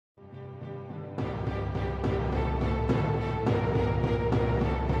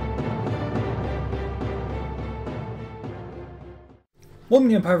Welcome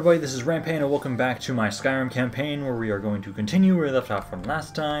to Empire, everybody. This is Rampage, and welcome back to my Skyrim campaign, where we are going to continue where we left off from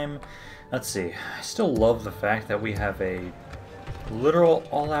last time. Let's see. I still love the fact that we have a literal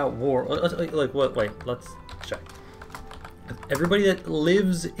all-out war. Wait, let's check. Everybody that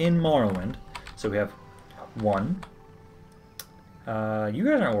lives in Morrowind. So we have one. You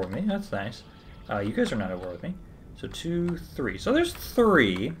guys aren't at war with me. That's nice. You guys are not at war with me. So 2, 3. So there's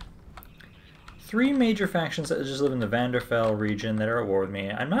three major factions that just live in the Vanderfell region that are at war with me.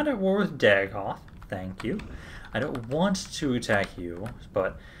 I'm not at war with Dagoth, thank you. I don't want to attack you,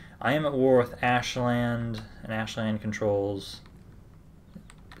 but I am at war with Ashland, and Ashland controls...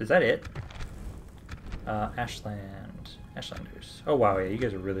 Is that it? Ashlanders. Oh wow, yeah, you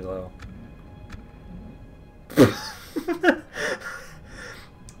guys are really low.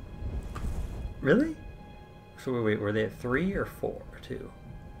 Really? So wait, were they at 3 or 4 or 2? It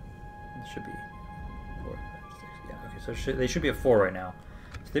should be 4, 5, 6. Yeah, okay, so they should be at 4 right now.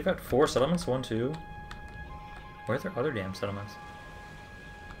 So they've got 4 settlements, 1, 2. Where's their other damn settlements?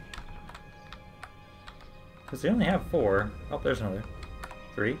 Because they only have 4. Oh, there's another.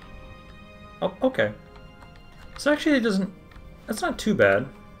 3. Oh, okay. So actually it doesn't... That's not too bad.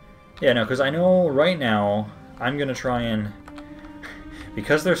 Yeah, no, because I know right now I'm going to try and...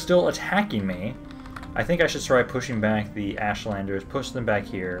 Because they're still attacking me, I think I should try pushing back the Ashlanders, push them back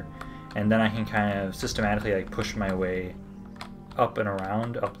here, and then I can kind of systematically like push my way up and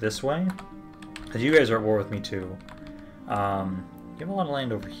around, up this way. Because you guys are at war with me too. You have a lot of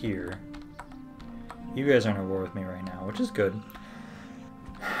land over here. You guys aren't at war with me right now, which is good.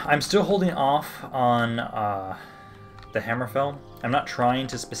 I'm still holding off on the Hammerfell. I'm not trying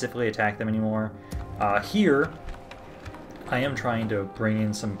to specifically attack them anymore. Here, I am trying to bring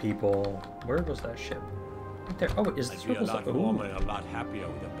in some people. Where was that ship? Right there. Oh, is this a lot warmer and a lot happier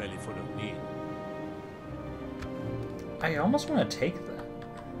with a belly full of meat. I almost want to take that.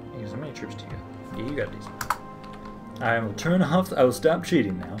 How many troops do you got? Yeah, you got decent. I will turn off. I will stop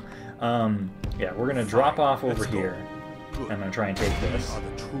cheating now. Yeah, we're gonna drop off over here. I'm gonna try and take this. Are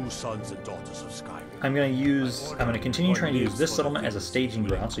the true sons and daughters of Skyrim. I'm gonna continue trying to use this settlement as a staging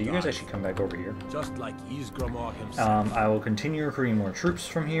ground, so you guys actually come back over here. Just like himself. I will continue recruiting more troops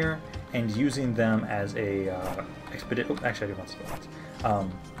from here and using them as a expedition. Oh, actually, I do want settlements.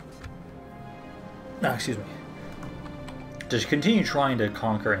 No, excuse me. Just continue trying to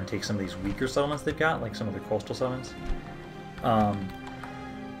conquer and take some of these weaker settlements they've got, like some of the coastal settlements.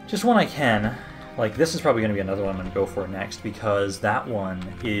 Just when I can. Like, this is probably going to be another one I'm going to go for next, because that one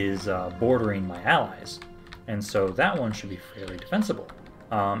is bordering my allies. And so that one should be fairly defensible.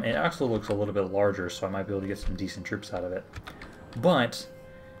 It actually looks a little bit larger, so I might be able to get some decent troops out of it. But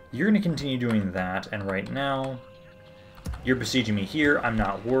you're going to continue doing that, and right now, you're besieging me here. I'm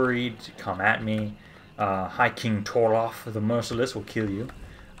not worried. Come at me. High King Torloff, the Merciless, will kill you.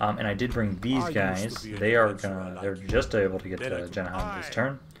 And I did bring these guys. They're just able to get to Jenahan this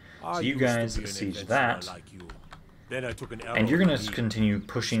turn. So you guys siege that, and you're going to continue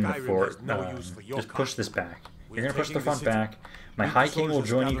pushing the fort, just push this back. You're going to push the front back. My High King will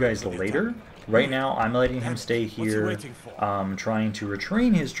join you guys later. Right now, I'm letting him stay here, trying to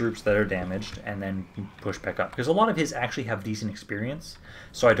retrain his troops that are damaged, and then push back up. Because a lot of his actually have decent experience,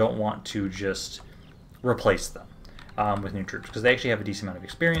 so I don't want to just replace them with new troops, because they actually have a decent amount of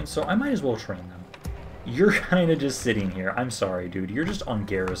experience, so I might as well train them. You're kind of just sitting here. I'm sorry, dude. You're just on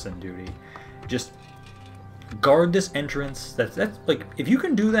garrison duty. Just guard this entrance. That's like, if you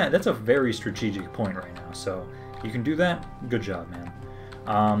can do that, that's a very strategic point right now. So you can do that. Good job, man.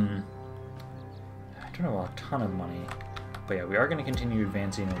 I don't have a ton of money, but yeah, we are going to continue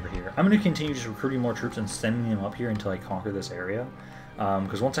advancing over here. I'm going to continue just recruiting more troops and sending them up here until I conquer this area.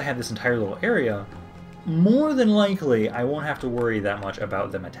 Because once I have this entire little area, more than likely I won't have to worry that much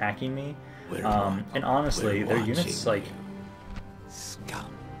about them attacking me. And honestly, their units, like,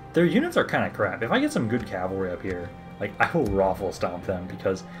 their units are kind of crap. If I get some good cavalry up here, like, I will raffle stomp them,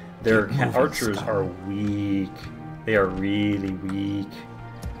 because their archers are weak. They are really weak.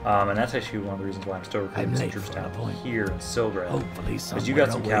 And that's actually one of the reasons why I'm still recruiting some troops down here in Silgrad. Because you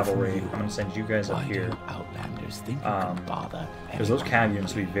got some cavalry. I'm going to send you guys up here. Because those cav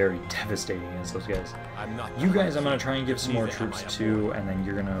units will be very devastating against those guys. You guys, I'm going to try and give some more troops too, and then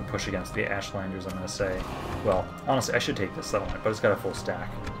you're going to push against the Ashlanders, I'm going to say. Well, honestly, I should take this settlement, but it's got a full stack.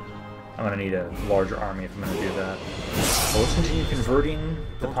 I'm going to need a larger army if I'm going to do that. So let's continue converting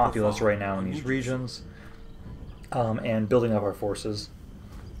the populace right now in these regions, and building up our forces.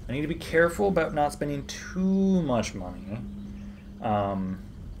 I need to be careful about not spending too much money.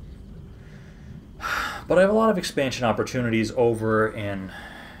 But I have a lot of expansion opportunities over in...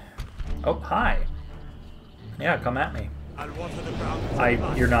 Oh, hi. Yeah, come at me. I'll water the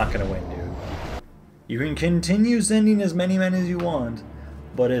ground. You're not gonna win, dude. You can continue sending as many men as you want,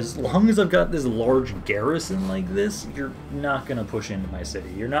 but as long as I've got this large garrison like this, you're not gonna push into my city.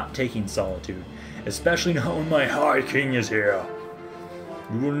 You're not taking Solitude, especially not when my High King is here.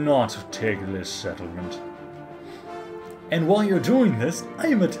 You will not take this settlement. And while you're doing this, I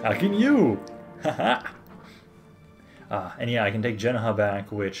am attacking you! Haha! And yeah, I can take Genoa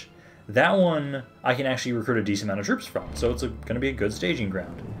back, which... That one, I can actually recruit a decent amount of troops from, so it's going to be a good staging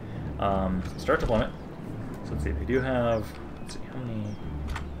ground. Start deployment. So let's see, they do have... Let's see, how many...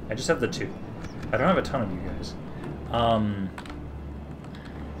 I just have the 2. I don't have a ton of you guys.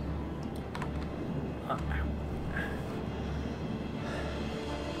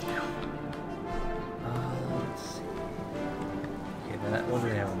 Let's see. Okay, what do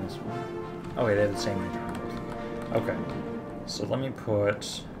they have on this one? Oh wait, they have the same return. Okay. So let me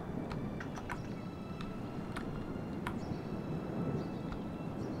put...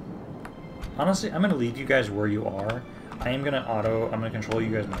 Honestly, I'm going to leave you guys where you are. I'm going to control you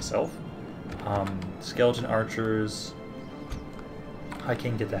guys myself. Skeleton archers. High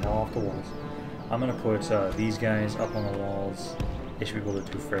King, get the hell off the walls. I'm going to put these guys up on the walls. They should be able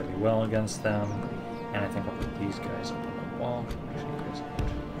to do fairly well against them. And I think I'll put these guys up on the wall. Actually, you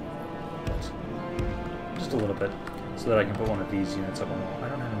guys just a little bit. So that I can put one of these units up on the wall. I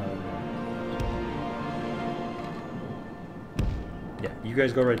don't have another one. Yeah, you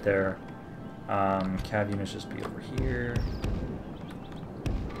guys go right there. Cav units just be over here.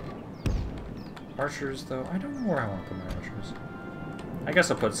 Archers, though, I don't know where I want to put my archers. I guess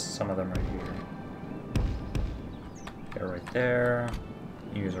I'll put some of them right here. They're right there.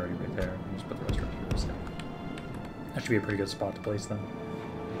 You guys are already right there. I'll just put the rest right here. That should be a pretty good spot to place them.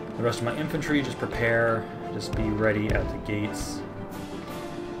 The rest of my infantry, just prepare. Just be ready at the gates.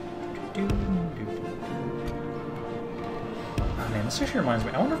 Man, this actually reminds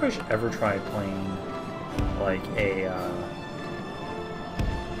me. I wonder if I should ever try playing like a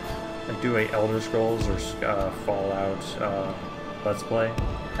do a Elder Scrolls or Fallout Let's Play.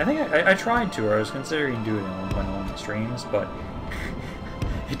 I think I tried to, or I was considering doing it at one point on the streams, but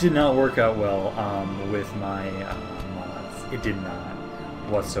it did not work out well with my mods. It did not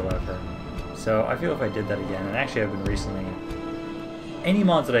whatsoever. So I feel if I did that again, and actually I've been recently, any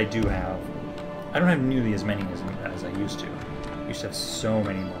mods that I do have, I don't have nearly as many as I used to. I used to have so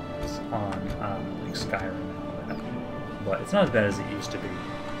many mods on like Skyrim and all that, but it's not as bad as it used to be.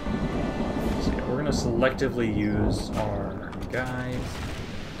 So yeah, we're gonna selectively use our guys.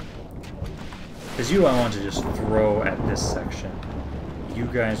 Because I want to just throw at this section. You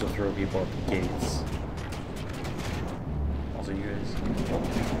guys will throw people at the gates. Also, you guys.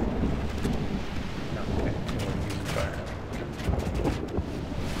 No, okay. We're using fire.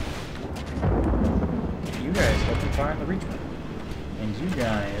 You guys open fire on the Reachman. And you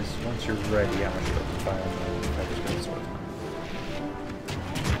guys, once you're ready, I'm going to open fire on the Fighter's Guild Sword.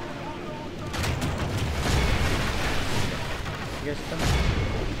 You guys done?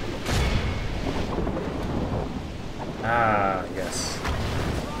 Ah, yes.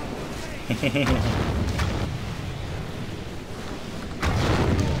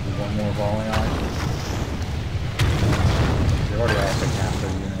 One more volley on. They already lost like half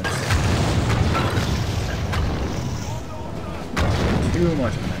their units. Too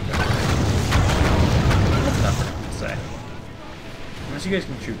much of that guy. That's not what I'm say. Unless you guys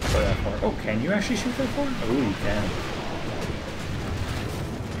can shoot that far. Oh, can you actually shoot that far? Oh, you can.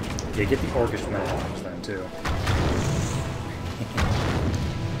 Yeah, get the Orcish Metabombs then, too.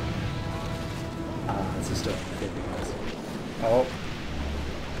 This is still ridiculous. Oh.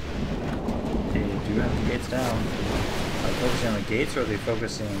 They do have the gates down. Are they focusing on the gates, or are they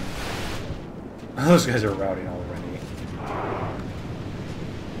focusing... Oh, those guys are routing already.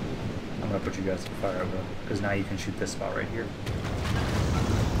 I'm gonna put you guys to fire, because now you can shoot this spot right here.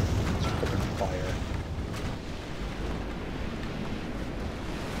 Open fire.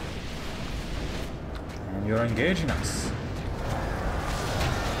 And you're engaging us.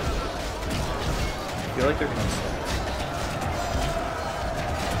 I feel like they're gonna stop.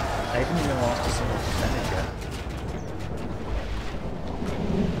 I haven't even lost a single percentage yet.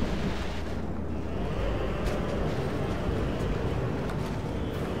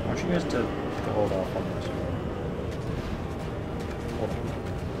 I want you guys to hold off on this. Hold on.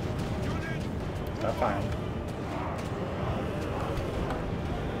 Is that fine?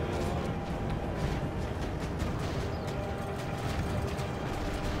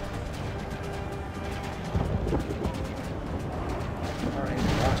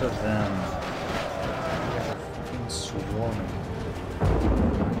 Of them. They're fucking swarming. Oh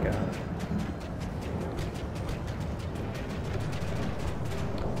my god.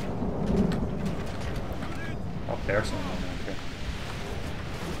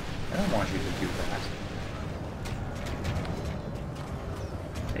 I don't want you to do that.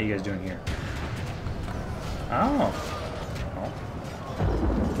 How you guys doing here? Oh. Oh.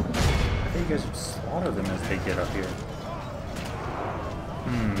 I think you guys would slaughter them as they get up here.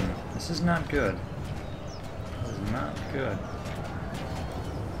 This is not good. This is not good.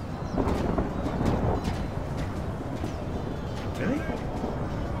 Really? No.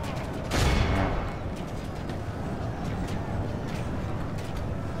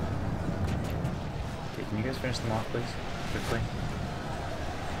 Okay, can you guys finish them off, please? Quickly.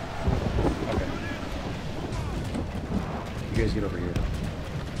 Okay. You guys get over here.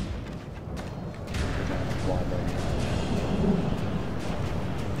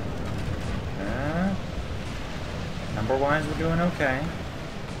 Number-wise, we're doing okay.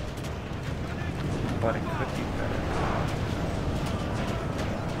 But it could be better.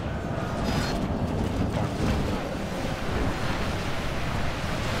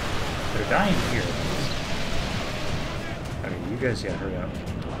 They're dying here, at least. Okay, you guys, yeah, hurry up.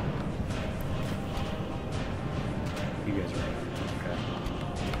 You guys are right. Okay.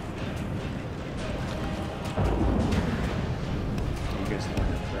 You guys are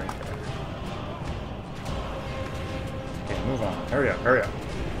right there. Okay, move on. Hurry up, hurry up.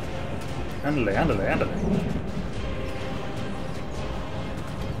 Ándale, ándale, ándale.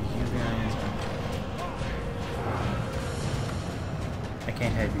 You guys are... I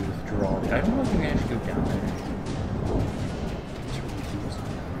can't have you withdraw. I don't know if you can actually go down there.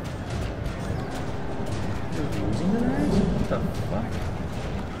 You're losing the knives? What the fuck?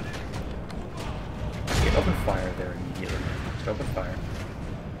 Okay, open fire there immediately. Just open fire.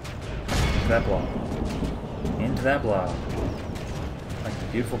 Into that blob. Into that blob. Like the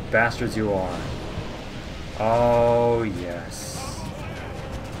beautiful bastards you are. Oh, yes.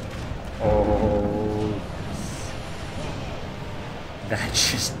 Oh, yes. That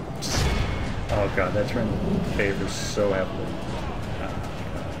just... Oh, God, that turned the favor so heavily.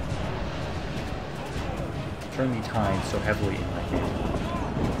 Turn the tide so heavily in my favor.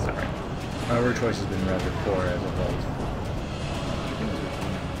 Sorry. My word choice has been rather poor as of late.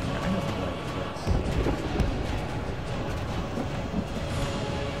 I don't like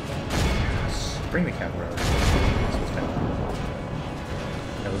this. Bring the cavalry out.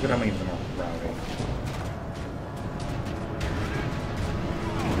 Yeah, look at how many of them are routing.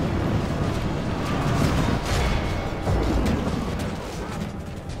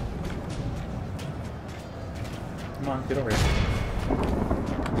 Come on, get over here.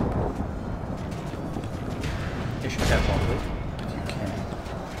 You should have one, if you can. I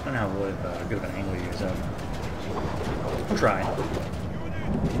don't know how good of an angle you guys have. We'll try.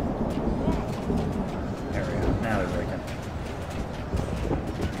 There we go. Now they're breaking.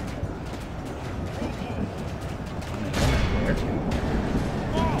 There too.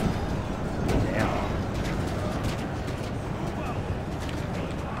 Damn.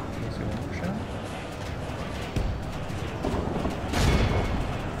 Is it one more shot?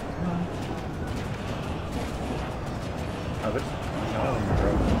 Oh, there's all of them are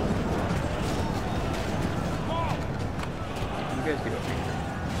broken. You guys get over here.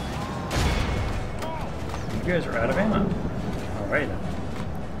 You guys are out of ammo. Alright then.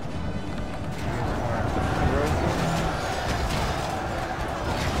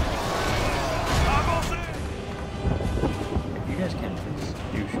 If you guys can, please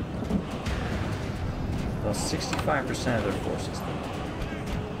do shoot them. Lost 65% of their forces.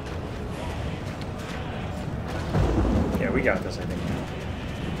 Yeah, we got this, I think.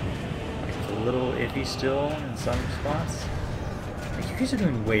 Like, it's a little iffy still in some spots. Like, you guys are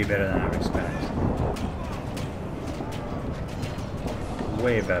doing way better than I would expect.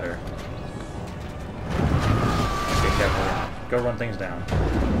 Way better. Okay, cavalry. Go run things down. I'm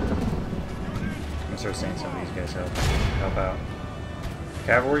gonna start saying some of these guys help out.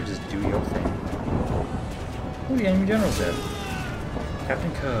 Cavalry, just do your thing. Oh, the enemy general's dead.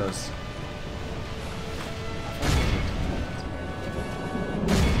 Captain Cuz.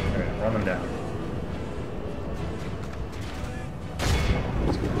 Alright, run them down.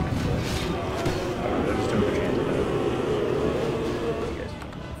 Oh, they're just doing their chance of it. You guys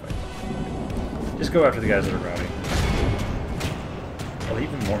fight. Just go after the guys that are routing. I'll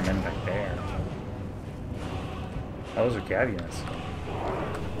leave them more men back there. Oh, those are Gav units.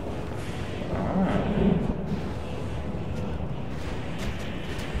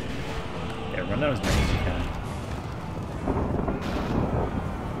 Yeah, run down as many as you can.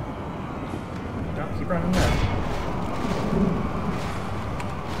 Don't keep running that.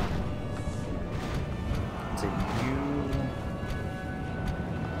 Let's see,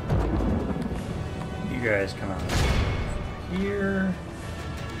 you guys come out here.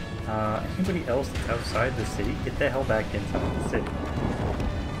 Anybody else that's outside the city? Get the hell back inside the city.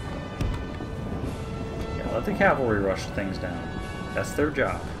 Yeah, let the cavalry rush things down. That's their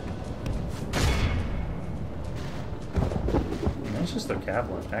job. And that's just their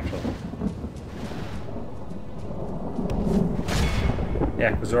cavalry, actually.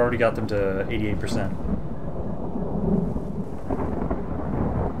 Yeah, because we already got them to 88%.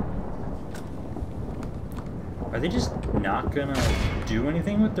 Are they just not gonna do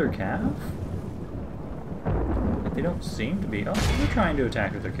anything with their cav? Like, they don't seem to be. Oh, they're trying to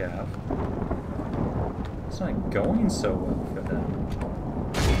attack with their cav. It's not going so well for them.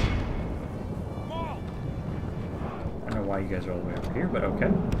 I don't know why you guys are all the way over here, but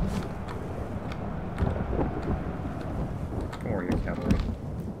okay. Don't worry, your cavalry.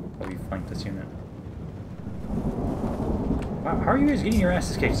 While you flank this unit. Wow, how are you guys getting your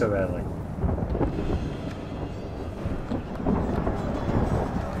asses kicked so badly?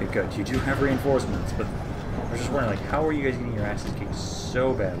 Good. You do have reinforcements, but I was just wondering, like, how are you guys getting your asses kicked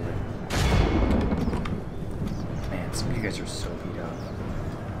so badly? Man, some of you guys are so beat up.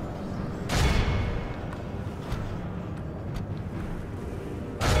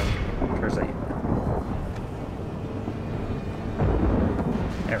 Where's that?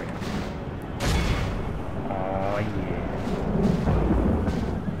 There we go. Oh yeah.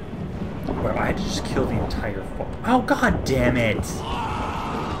 Well, I had to just kill the entire fort. Oh god damn it!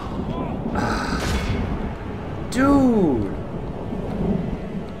 Dude!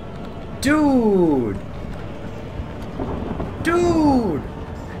 Dude! Dude!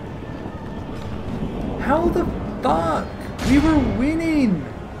 How the fuck? We were winning!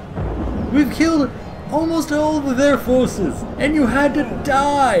 We've killed almost all of their forces, and you had to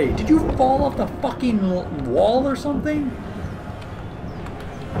die! Did you fall off the fucking wall or something?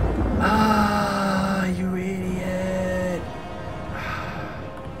 Ah, you idiot!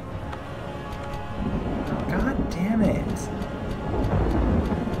 God damn it.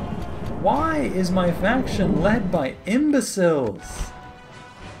 Why is my faction led by imbeciles?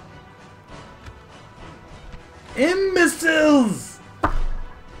 Imbeciles!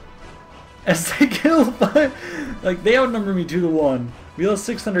 As they killed by... Like, they outnumber me 2-1. We lost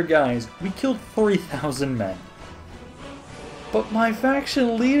 600 guys. We killed 3,000 men. But my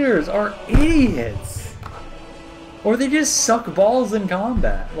faction leaders are idiots! Or they just suck balls in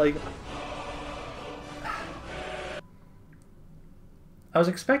combat. Like... I was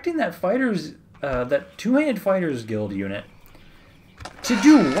expecting that fighters, that two-handed fighters guild unit to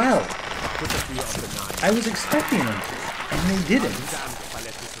do well. I was expecting them to, and they didn't.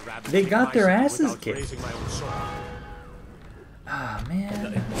 They got their asses kicked. Ah,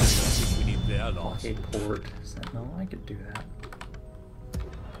 man. Okay, port. Sentinel, I could do that.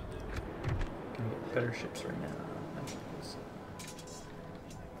 Can we get better ships right now?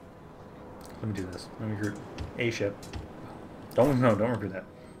 Let me do this. Let me recruit a ship. Don't recruit that.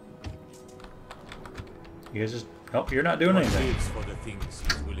 You guys just... Oh, you're not doing anything.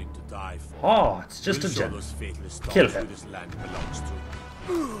 Oh, it's just a gem. Kill him.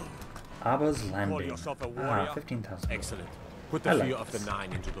 Abba's landing. Ah, 15,000. Excellent. Put the fear of the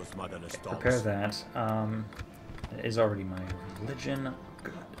 9 into those motherless dogs. Prepare that. It is already my religion.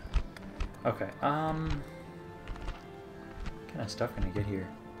 Good. Okay, what kind of stuff can I get here?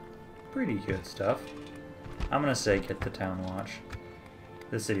 Pretty good stuff. I'm gonna say get the town watch.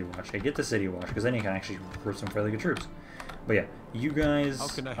 The city watch. Hey, get the city watch, because then you can actually recruit some fairly good troops. But yeah, you guys, how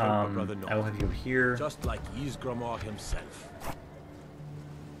can I help my brother I will have you here. Just like Ysgramor himself.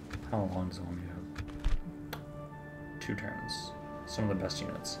 How long does it want me to have? 2 turns. Some of the best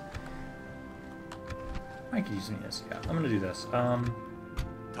units. I could use some units, yeah. I'm gonna do this. I'm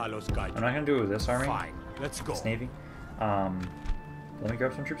not gonna do it with this army. Fine, let's go. This navy. Let me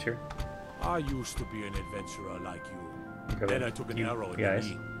grab some troops here. I used to be an adventurer like you. Then I took an arrow in the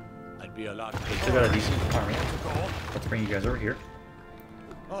knee. I'd be a lot. Still got a decent army. Let's bring you guys over here.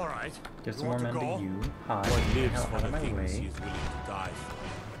 All right. Give some more men to you. Hi. Hell out of my way.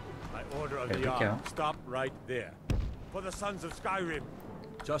 My order of There we the go. arm. Stop right there. For the sons of Skyrim.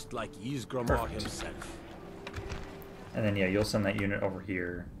 Just like Ysgramor himself. And then yeah, you'll send that unit over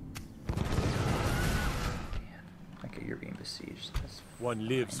here. Okay, you're being besieged. That's one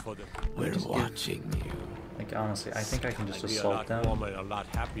lives for the... We're watching you. Like, honestly, I think I can just assault them and a lot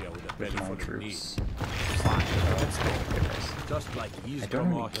happier with a belly with my full of troops. Fine, let's go. Just like I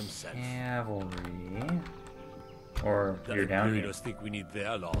don't Ysgramor have any himself. cavalry. Or you're down here. Think we need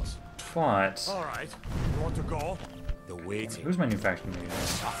their laws. But... All right, you want to go? The waiting. Who's my new faction leader?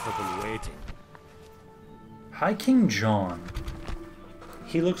 Insufferable waiting. High King John.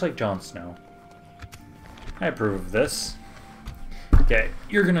 He looks like Jon Snow. I approve of this. Okay,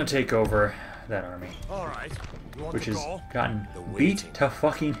 you're gonna take over that army. Alright. Which has gotten beat to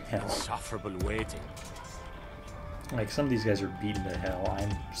fucking hell. Insufferable waiting. Like, some of these guys are beaten to hell. I'm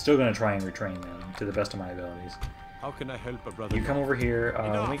still gonna try and retrain them to the best of my abilities. How can I help a brother? You come over here.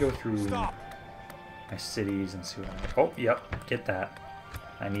 Let me go through my cities and see what I... Oh, yep. Get that.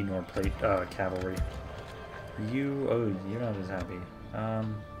 I need more plate cavalry. You... Oh, you're not as happy.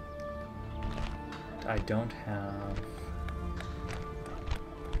 I don't have...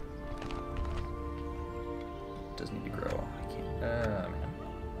 Does need to grow. I can't... man.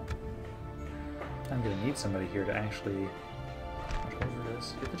 I'm gonna need somebody here to actually... What over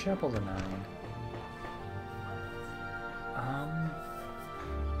this? Get the chapel to 9.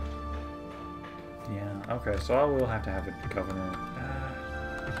 Yeah, okay, so I will have to have a governor.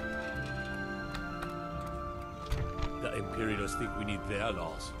 The Imperials think we need their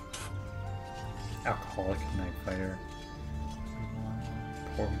laws. Alcoholic night fighter.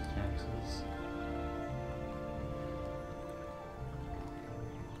 Poor taxes.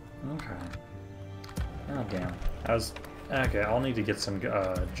 Okay. Oh, damn. I was... Okay, I'll need to get some...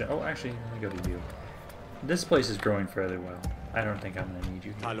 oh, actually, let me go to you. This place is growing fairly well. I don't think I'm gonna need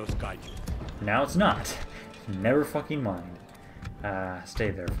you here. Guide you. Now it's not. Never fucking mind. Stay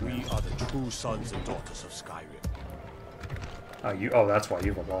there for We now. are the true sons and daughters of Skyrim. Oh, that's why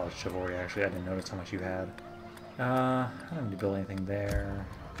you have a lot of chivalry, actually. I didn't notice how much you had. I don't need to build anything there.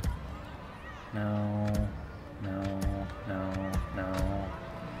 No. No. No. No.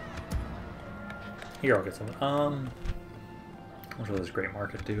 Here, I'll get something. What will this great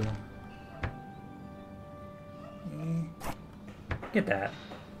market do? Get that.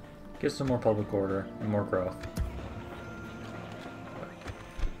 Get some more public order and more growth.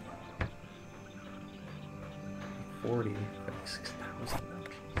 $40, 6,000.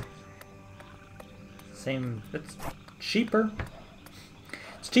 Same. It's cheaper.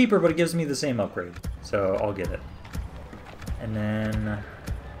 It's cheaper, but it gives me the same upgrade, so I'll get it. And then,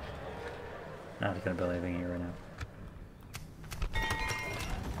 not gonna build anything here right now.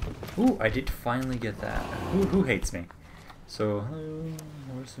 Ooh, I did finally get that. Who hates me? So, hello,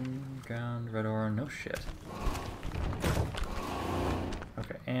 horse and ground, red ore, no shit.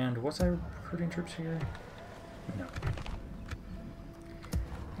 Okay, and was I recruiting troops here? No.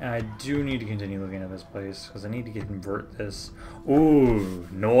 I do need to continue looking at this place, because I need to convert this. Ooh,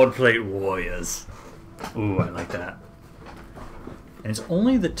 Nordplate Warriors. Ooh, I like that. And it's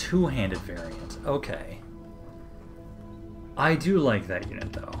only the two-handed variant. Okay. I do like that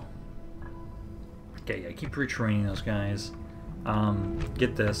unit, though. Okay, yeah, keep retraining those guys.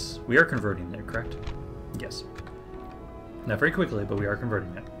 Get this. We are converting it, correct? Yes. Not very quickly, but we are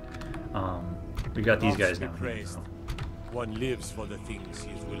converting it. We got these guys now. Here, so. One lives for the things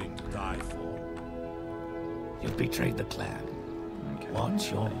he is willing to die for. You've betrayed the clan. Okay.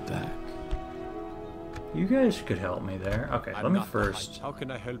 Watch your back. You guys could help me there. Okay, let me first. How can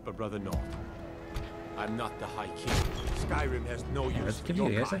I help a brother north? I'm not the High King. Skyrim has no use Let's for give your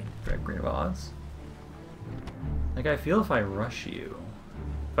you guys kind. a great odds. Like, I feel if I rush you,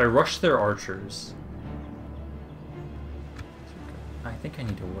 if I rush their archers, I think I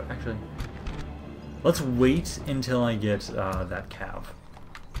need to actually. Let's wait until I get that cav.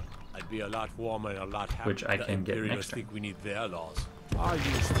 I'd be a lot warmer and a lot happier. Which I can get next turn. think we need their laws.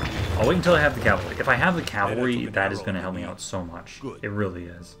 I'll wait until I have the cavalry. If I have the cavalry, that is going to help me out so much. Good. It really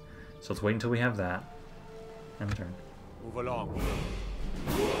is. So let's wait until we have that. End turn. Move along.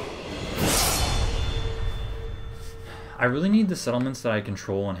 I really need the settlements that I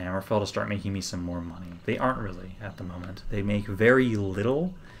control in Hammerfell to start making me some more money. They aren't really at the moment. They make very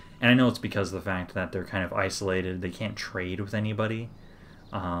little, and I know it's because of the fact that they're kind of isolated. They can't trade with anybody.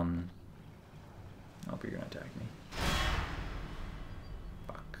 I hope you're gonna attack me.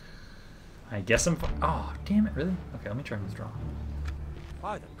 Fuck. I guess I'm. Oh, damn it! Really? Okay, let me try and withdraw.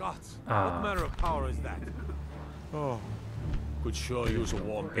 By the gods! What manner of power is that? Oh, could sure use a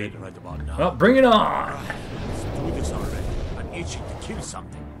warm bed right about now. Well, bring it on! Let's do this already. I'm itching to kill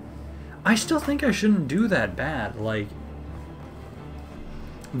something. I still think I shouldn't do that bad. Like,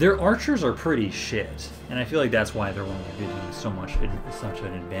 their archers are pretty shit, and I feel like that's why they're only giving such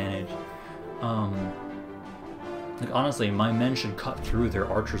an advantage. Like, honestly, my men should cut through their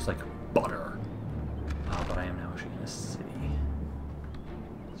archers like butter. But I am now actually in a city,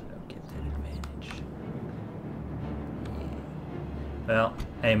 so I don't get that advantage. Well,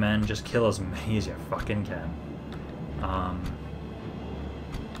 hey man, just kill as many as you fucking can. I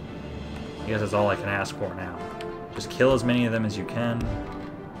guess that's all I can ask for now. Just kill as many of them as you can.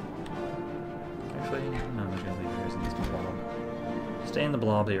 Actually, no, I'm just gonna leave yours in this blob. Stay in the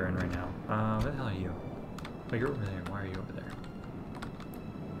blob that you're in right now. Where the hell are you? Oh, you're over there. Why are you over there?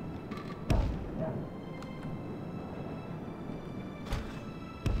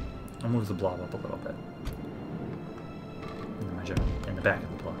 move the blob up a little bit. In the back of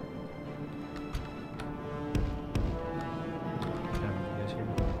the blob. Can I move you guys here?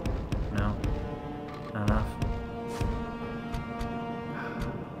 No? Not enough?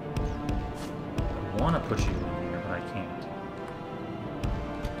 I want to put you in here, but I can't.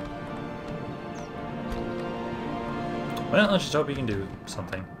 Well, let's just hope you can do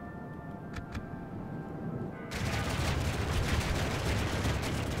something.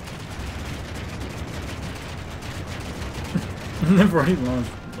 Never already launched.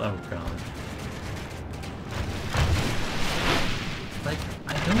 Oh god. Like,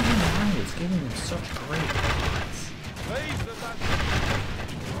 I don't know why it's giving them such great odds.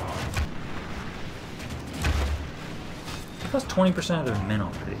 Plus 20% of their men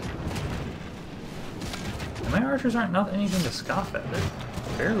already. And my archers aren't anything to scoff at. They're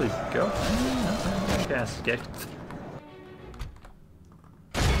barely go. I guess. Get.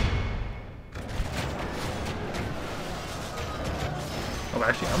 Oh,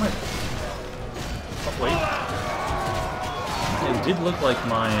 actually, I might. Oh, wait. It did look like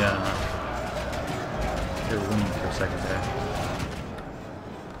my. They were winning for a second there.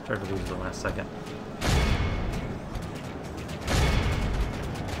 Tried to lose the last second.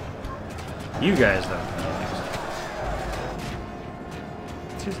 You guys, though.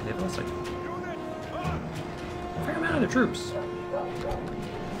 Seriously, they've lost like a fair amount of their troops.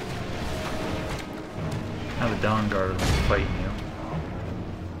 Now the Dawn Guard is fighting you.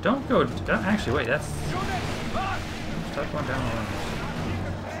 Don't go. Actually, wait. That's. Stop going down the line.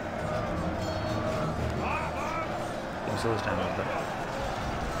 Can slow this down a little bit.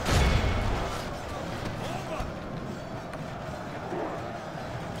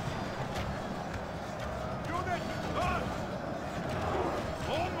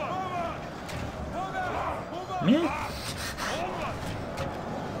 Yeah.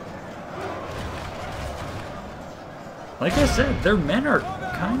 Like I said, their men are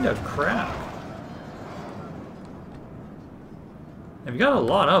kind of crap. They've got a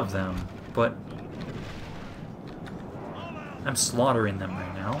lot of them, but I'm slaughtering them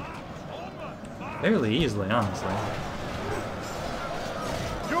right now. Fairly easily, honestly.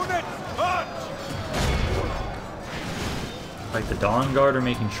 Like the Dawn Guard are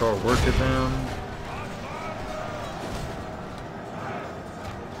making short work of them.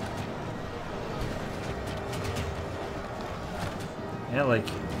 Yeah, like,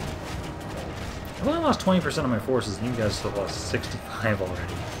 I've only lost 20% of my forces, and you guys have lost 65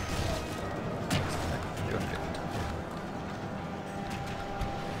 already. Doing good.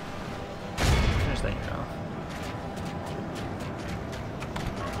 Finish that unit off.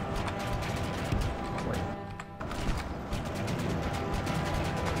 Wait.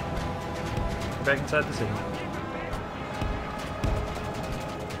 Go back inside the city.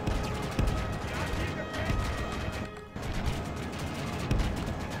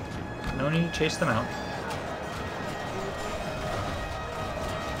 No need to chase them out.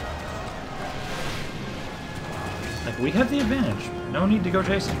 Like, we have the advantage. No need to go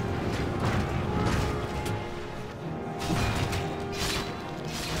chasing.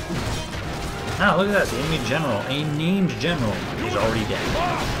 Ah, look at that. The enemy general, a named general, is already dead.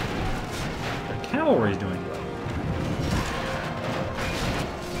 The cavalry is doing well.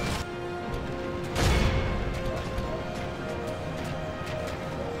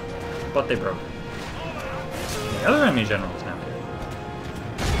 But they broke. The other enemy general is now dead.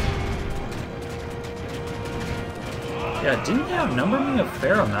 Yeah, didn't they outnumber me a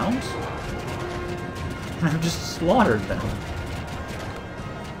fair amount? I've just slaughtered them.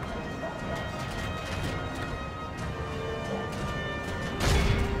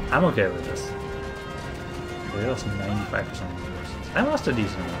 I'm okay with this. They lost 95% of the forces. I lost a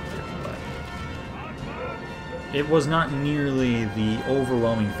decent amount of it, but it was not nearly the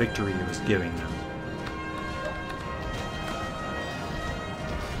overwhelming victory it was giving them.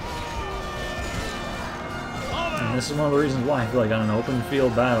 And this is one of the reasons why I feel like on an open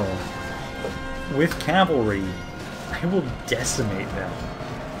field battle with cavalry, I will decimate them.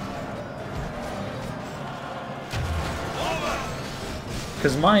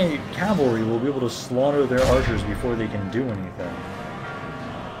 Because my cavalry will be able to slaughter their archers before they can do anything.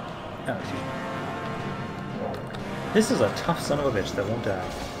 Oh, excuse me. This is a tough son of a bitch that won't die.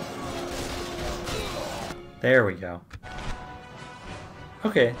 There we go.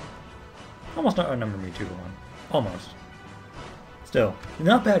 Okay. Almost outnumbered me 2-1. Almost. Still,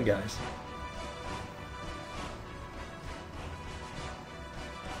 not bad, guys.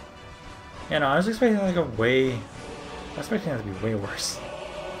 Yeah, no, I was expecting like a way... I was expecting that to be way worse.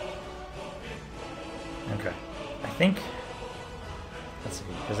 Okay. I think Let's see,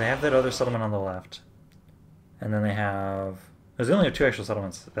 because they have that other settlement on the left. And then they have... There's only have 2 actual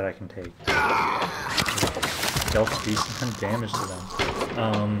settlements that I can take. Dealt decent damage to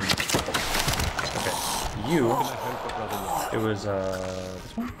them. Okay, you... It was,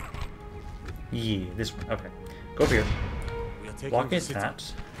 this one? Yeah, this one, okay. Go up here. Blockade that.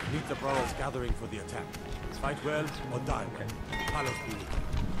 Meet the brothers gathering for the attack. Fight well or die well. Palos be with you.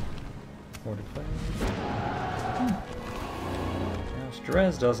 More to play. Now,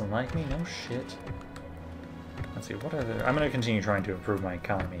 Strez doesn't like me, no shit. Let's see, what other... I'm going to continue trying to improve my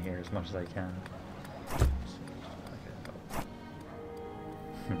economy here as much as I can. Okay.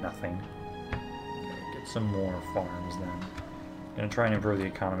 Nothing. Okay, get some more farms then. I'm going to try and improve the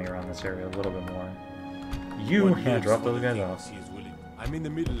economy around this area a little bit more. You can't drop those guys off. I'm in the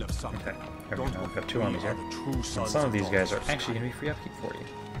middle of something. Okay, there we go. I've got 2 armies here. And Some some of these guys are actually going to be free upkeep for you.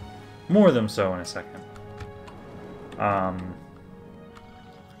 More of them so in a second.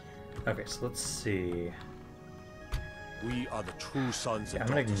 Okay, so let's see. We are the true sons Yeah, of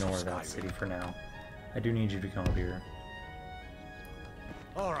I'm going to daughters of ignore that Skyrim. city for now. I do need you to come up here.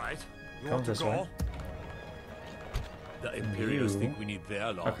 Alright, you Come want to this go? way. The Imperials You- think we need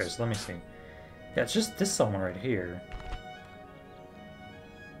their laws. Okay, so let me see. Yeah, it's just this someone right here.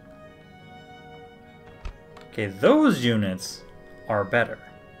 Okay, those units are better.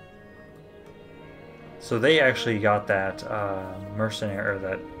 So they actually got that mercenary, or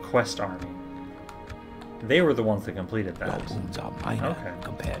that quest army. They were the ones that completed Your that. wounds are minor Okay.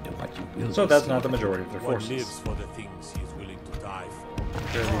 compared to what you will So that's receive not the if you- majority of their One forces. lives for the things he is willing to die for.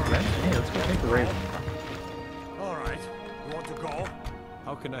 Hey, let's go take the Raven. Alright, you want to go?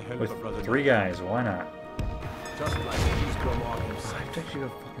 How can I help a brother? With 3 guys, why not? Just like he's Gromar I himself. have to actually go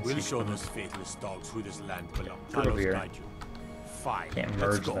fucking We'll see show them. those faithless dogs who this land belongs. Put over here. Guide you. Fine. Can't let's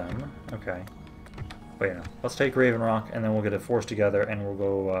merge go. them. Okay. Wait, no. Let's take Raven Rock, and then we'll get a force together, and we'll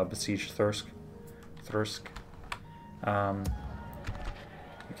go besiege Thirsk. You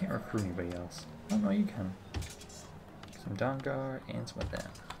can't recruit anybody else. Oh, no, you can. Some Dawnguard and some of them.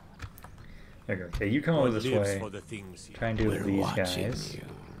 There you go. Okay, you come over One this lives way. for the things he- Try and deal with We're these watching guys. you.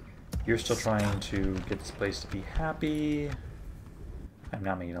 You're still trying to get this place to be happy. I'm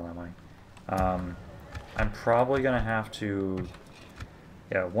not making a lot of money. I'm probably going to have to...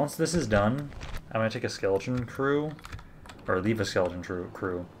 Yeah, once this is done, I'm going to take a skeleton crew, or leave a skeleton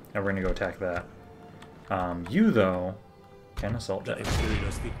crew, and we're going to go attack that. You, though, can assault The it.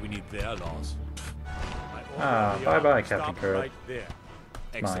 Imperials think we need their laws. Bye-bye, Captain Stop Kirk. right there.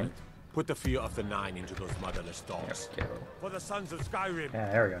 Excellent. Put the fear of the 9 into those motherless dogs. There we go. For the sons of Skyrim. Yeah,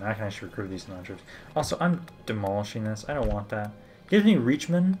 there we go. Now I can actually recruit these troops. Also, I'm demolishing this. I don't want that. Gives me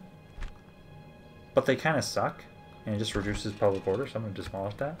Reachman, but they kind of suck, and it just reduces public order, so I'm going to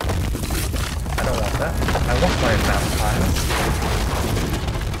demolish that. I don't want that. I want my vampires.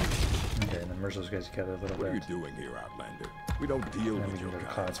 Okay, and then merge those guys together a little What are you bit. doing here, Outlander? We don't deal And then we with can your go to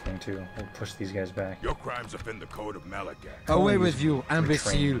kind. Cloud Spring too. We'll push these guys back. Your crimes offend the code of Malekith. Away I'll with use you,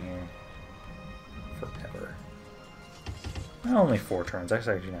 imbecile. retraining here forever. Only 4 turns. That's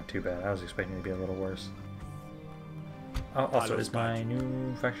actually not too bad. I was expecting it to be a little worse. Oh, also, is my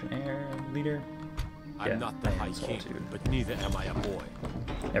new faction heir leader? I'm Yeah, not the I am High King, Solitude. but neither am I a boy.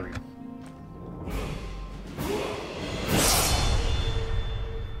 There we go.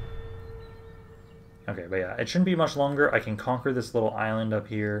 Okay, but yeah, it shouldn't be much longer. I can conquer this little island up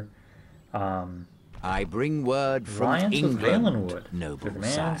here. I bring word from Alliance with England, Valenwood. noble For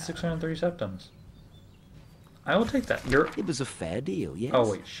demand sire. 630 septums. I will take that. You're... It was a fair deal, yes. Oh,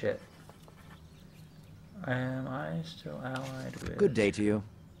 wait, shit. Am I still allied with... Good day to you.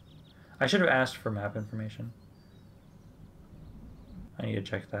 I should have asked for map information. I need to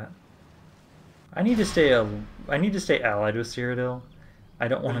check that. I need to stay allied with Cyrodiil. I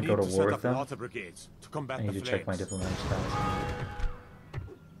don't want to go to war with them. Water brigades to combat I need the to check my flames. diplomatic status.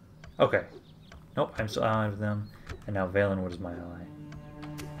 Okay. Nope, I'm still allied with them. And now Valenwood is my ally.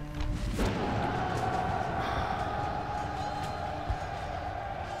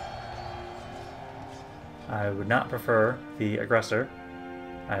 I would not prefer the aggressor.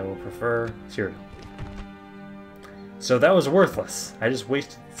 I will prefer Cyrodiil. So that was worthless. I just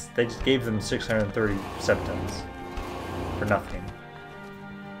wasted... They just gave them 630 septums. For nothing.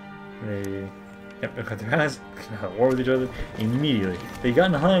 They... Yep, they got their allies at war with each other immediately. They got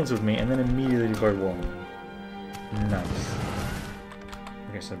in alliance with me and then immediately declared war. Nice.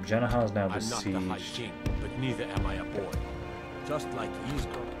 Okay, so Jenaha is now I'm not the High besieged. King, but neither am I a boy. Just like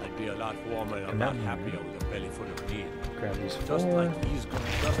Isgard, I'd be a lot warmer and a Come lot down here. happier with a belly full of meat. Grab these 4. Just like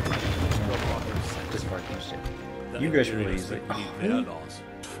Isgard, just like Isgard himself. This part can stay. The You guys should Imperials really use it. think we need their laws.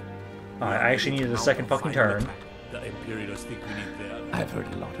 I actually needed a second fucking turn. The Imperials think we need their... I've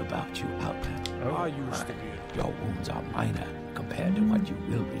heard a lot about you, Outlander. Oh, I used to be a... Your wounds are minor compared to what you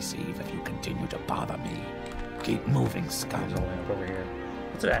will receive if you continue to bother me. Keep moving, scum. There's all the way up over here.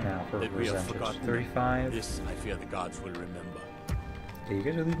 What's it at now for That we have percentage? forgotten. 35? This, I fear the gods will remember. Okay, you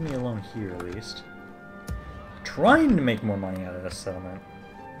guys are leaving me alone here at least. Trying to make more money out of this settlement.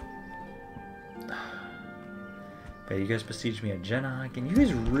 But you guys besieged me at Genok, and you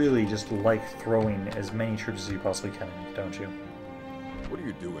guys really just like throwing as many troops as you possibly can, don't you? What are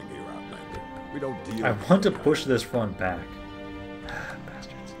you doing here, Outlander? We don't deal. I want to push this front back.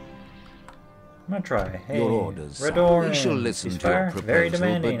 Bastards. I'm gonna try. Hey, Your orders, Red sir. Orange. We shall listen to ceasefire? your proposal, Very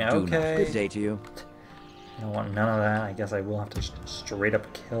demanding. but do not. Okay. Good day to you. I don't want none of that. I guess I will have to just straight up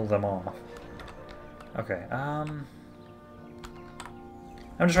kill them off. Okay.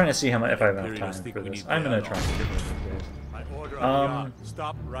 I'm just trying to see how much if I have enough time for this. I'm gonna try and get rid of you guys. My order of the yard.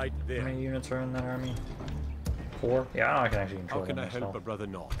 Stop right How there. many units are in that army? 4? Yeah, I can actually How control can them I help myself. a brother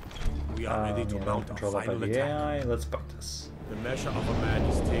not? We are ready to Yeah, mount our control that by final the attack. AI. Let's fight this. The measure of a man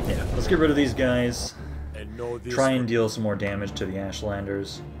is taken. Yeah, let's get rid of these guys. And know this Try and deal some more damage to the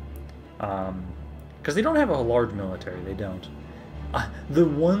Ashlanders. Because they don't have a large military. They don't. The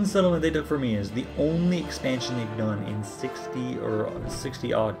one settlement they took for me is the only expansion they've done in 60 or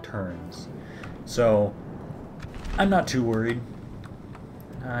 60 odd turns. So, I'm not too worried.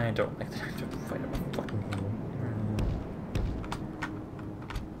 I don't like that I have to fight a fucking hill.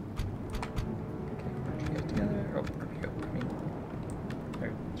 Okay, merge you guys together. Oh, where do you go? I mean,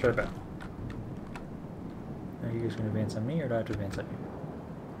 there, let's try it back. Are you guys going to advance on me, or do I have to advance on you?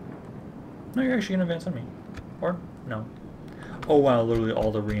 No, you're actually going to advance on me. Or, no. Oh wow, literally all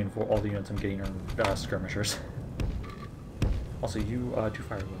the units I'm getting are skirmishers. Also, you do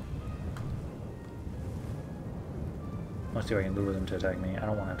fire well. Let's see if I can lure them to attack me. I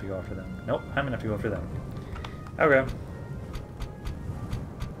don't want to have to go after them. Nope, I'm gonna have to go after them. Okay.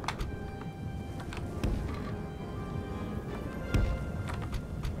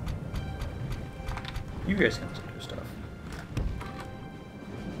 You guys can do stuff.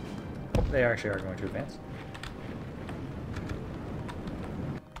 Oh, they actually are going to advance.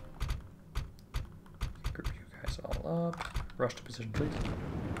 Group you guys all up. Rush to position, please.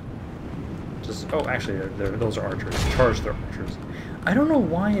 Just, oh, actually, those are archers. Charge their archers. I don't know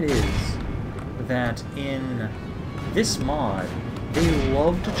why it is that in this mod, they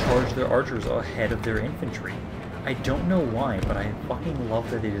love to charge their archers ahead of their infantry. I don't know why, but I fucking love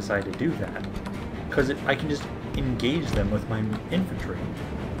that they decide to do that. Because I can just engage them with my infantry.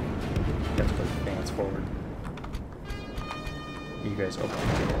 You have to advance forward. You guys open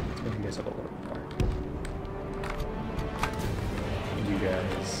a little. Let's move you guys up a little bit more. You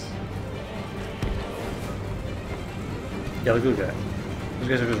guys. Yeah, look at that. Those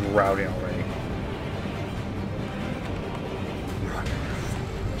guys are just routing already. Run your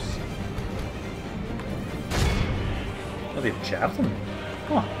force. Oh, they have javelin.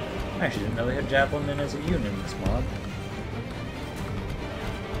 Huh. I actually didn't know they had javelin as a unit in this mod.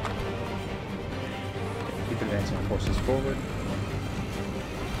 Keep advancing forces forward.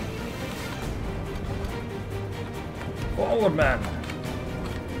 Forward, man!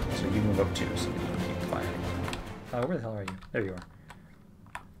 So you move up too, so you can keep firing. Where the hell are you? There you are.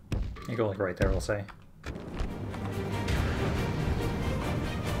 You go like right there, we'll say.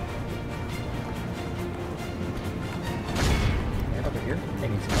 And over here, they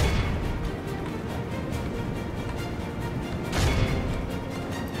need some help.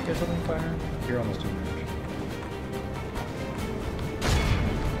 You guys opening fire? You're almost doing damage.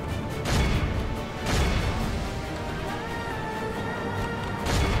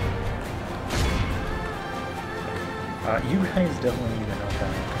 You guys definitely need to help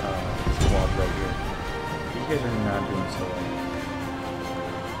out this squad right here. You guys are not doing so well.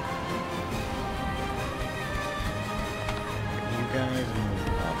 You guys move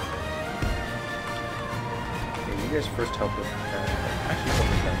up. Okay, you guys first help with actually help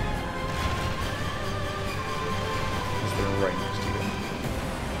with them. Because they're right next to you.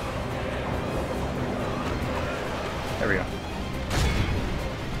 There we go.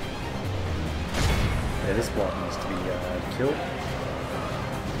 Yeah, this block needs to be killed.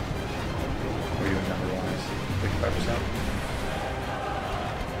 What are you doing number-wise? 55%?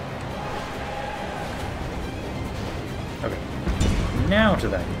 Okay. Now to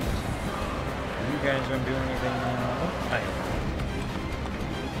that unit. Are you guys going to do anything now? Oh, I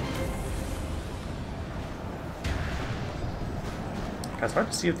am. It's hard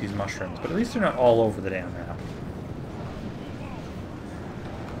to see with these mushrooms, but at least they're not all over the damn map.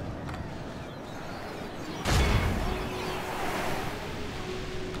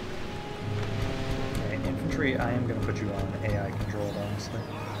 Actually, I am going to put you on AI controlled, honestly.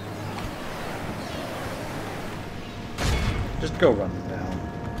 Just go run them down.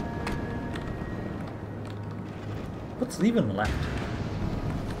 What's even left?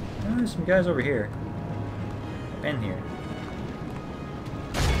 Oh, there's some guys over here. And here.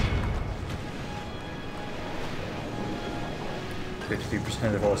 %, of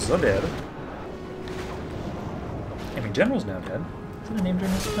their forces are dead. I mean, General's now dead. Is that a name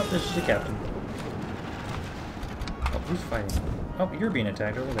during this? Nope, there's just a captain. Oh, who's fighting? Oh, you're being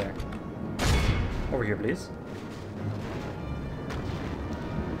attacked over there. Over here, please.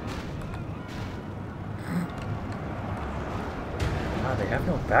 Ah, they have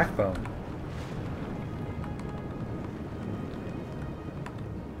no backbone.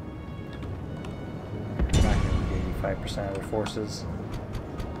 I'm not going to be 85% of their forces.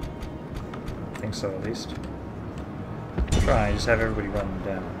 I think so, at least. Try, just have everybody run them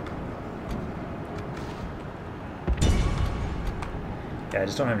down. Yeah, I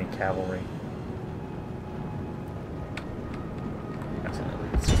just don't have any cavalry. Accidentally,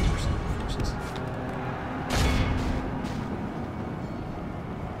 it's 60% of forces.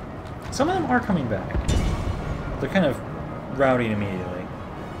 Some of them are coming back. They're kind of routing immediately.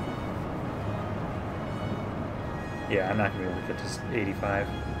 Yeah, I'm not going to be able to get to 85.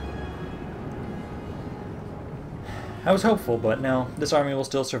 I was hopeful, but no, this army will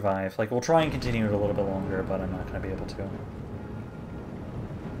still survive. Like, we'll try and continue it a little bit longer, but I'm not going to be able to.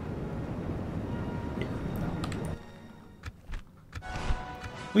 Yeah, no.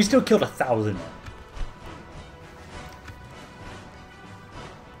 We still killed 1,000.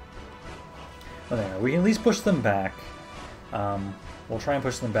 Well, there, we can at least push them back. We'll try and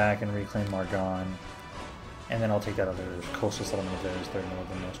push them back and reclaim Margon. And then I'll take that other coastal settlement of theirs, their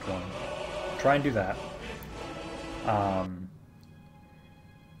northernmost one. Try and do that.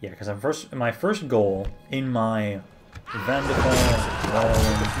 Yeah, because my first goal in my Vandefell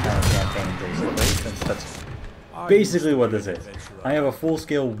campaign, basically, since that's basically what this is. I have a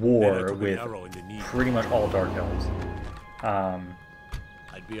full-scale war with pretty much all Dark Elves.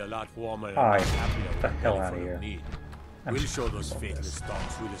 I'd be a lot warmer and Get happier the hell out of here. We'll show those faithless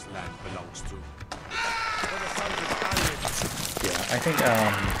dogs who this land belongs to. Yeah, I think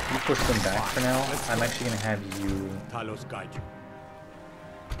you push them back for now. I'm actually going to have you... Talos guide you.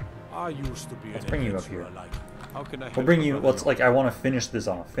 I used to be Let's bring you up here. How can I We'll bring you... Let's, like, I want to finish this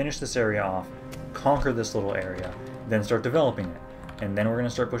off. Finish this area off. Conquer this little area. Then start developing it. And then we're going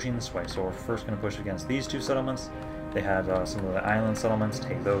to start pushing this way. So we're first going to push against these two settlements. They have some of the island settlements.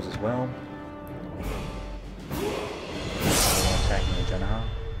 Take those as well. Attacking the Genaha.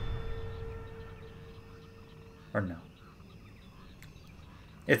 Or no.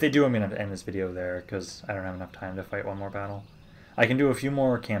 If they do, I'm going to have to end this video there, because I don't have enough time to fight one more battle. I can do a few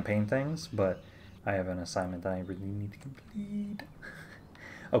more campaign things, but I have an assignment that I really need to complete.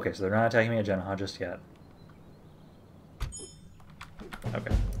 Okay, so they're not attacking me at Genaha just yet.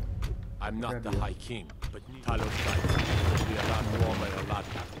 Okay. I'm not the High King, but Talos guide will be a lot warmer and a lot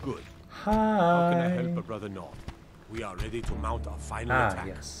good. Hi. How can I help a brother north? We are ready to mount our final attack.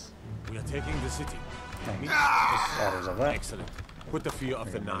 Yes. We are taking the city. Thanks. Orders of that. Excellent. Put the fear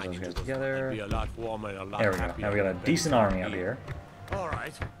of the nine into together. Be a lot warmer and a lot There we go. happier. Now we got a decent army up here. All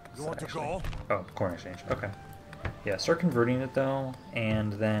right. You want to go? Oh, corn exchange. Okay. Yeah, start converting it though,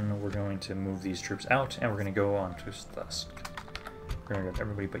 and then we're going to move these troops out, and we're going to go on to Stusk. We're going to grab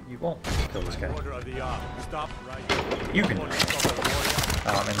everybody but you. Well, let's kill this guy. Order of the stop right. You can. And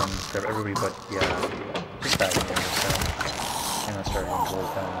then just grab everybody but just that one there. So, and then start going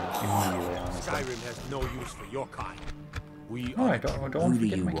towards them immediately. Honestly. Skyrim has no use for your kind. We Oh, I don't want to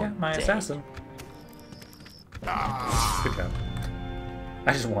forget my assassin. Good job.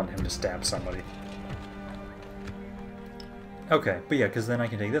 I just want him to stab somebody. Okay, but yeah, because then I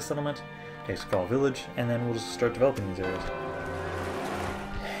can take this settlement, take Skull Village, and then we'll just start developing these areas.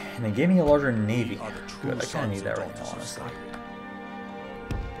 And they gave me a larger navy. Good, I kind of need that right now, honestly. Okay,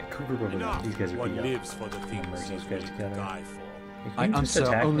 Cougar over there. These guys are beat up. Merge those guys together. I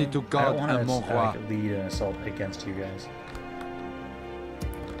answer only to God and mon roi. I don't want to lead an assault against you guys.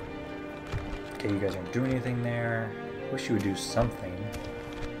 Okay, you guys aren't doing anything there. Wish you would do something.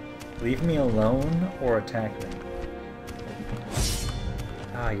 Leave me alone or attack me.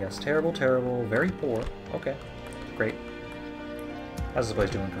 Ah, yes. Terrible, terrible. Very poor. Okay. Great. How's this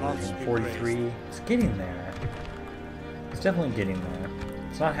place doing conversion? 43. It's getting there. It's definitely getting there.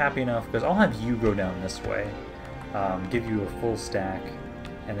 It's not happy enough, because I'll have you go down this way. Give you a full stack,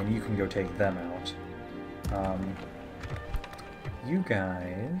 and then you can go take them out. You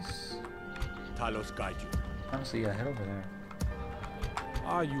guys... Talos guide you. Honestly, yeah, head over there.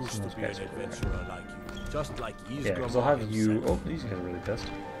 I used to be an adventurer like you. Just like he's Yeah, because I'll have you... Oh, these guys are really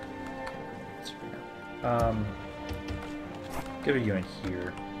pissed. Get a unit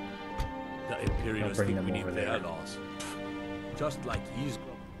here. The Imperials think we need their laws. Just like he's...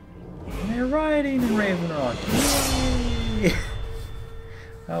 And they're riding in Ravenrock. Yay!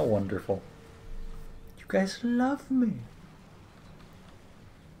 How wonderful. You guys love me.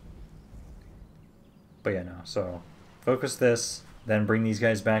 But yeah, no, so focus this, then bring these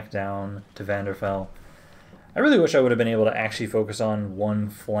guys back down to Vanderfell. I really wish I would have been able to actually focus on one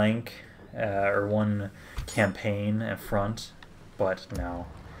flank or one campaign at front, but no.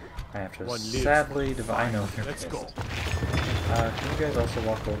 I have to sadly divide. I know they're pissed. Can you guys also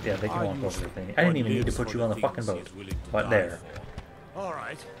walk over? Yeah, they can walk over if they need. I didn't even need to put you on the fucking boat. But there.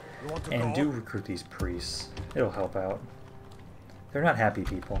 And do recruit these priests. It'll help out. They're not happy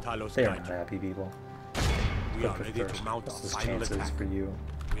people. They are not happy people. We are ready to mount our final attack. For you.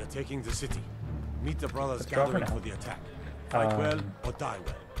 We are taking the city. Meet the brothers gathering for the attack. Fight well or die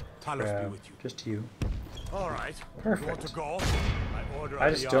well. Talos be with you. Just you. All right. Perfect. You want to go?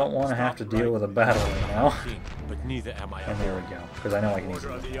 I just don't want to have to deal with a battle right now. But neither am I. And there we go, because I know I can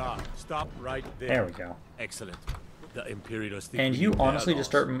easily. Stop right there. There we go. Excellent. The Imperials think and you honestly just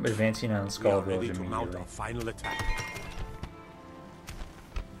start advancing on Skull Village immediately. Mount our final attack.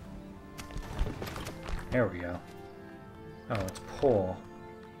 There we go. Oh, it's Paul.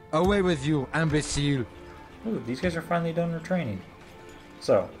 Away with you, imbecile! Ooh, these guys are finally done with training.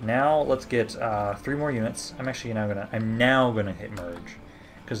 So now let's get 3 more units. I'm now gonna hit merge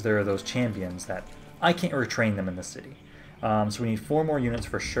because there are those champions that I can't retrain them in the city. So we need 4 more units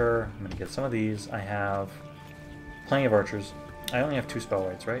for sure. I'm gonna get some of these. I have plenty of archers. I only have 2 spell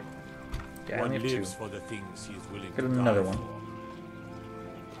rights, right? Yeah, I only have 2. For the things he is willing get another one.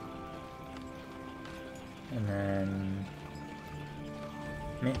 And then...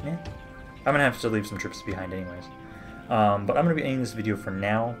 I'm gonna have to leave some troops behind anyways. But I'm gonna be ending this video for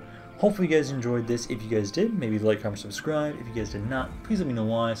now. Hopefully you guys enjoyed this. If you guys did, maybe like, comment, subscribe. If you guys did not, please let me know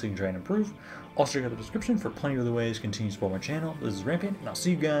why so you can try and improve. Also check out the description for plenty of other ways to continue to support my channel. This is Rampant, and I'll see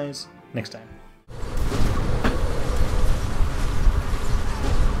you guys next time.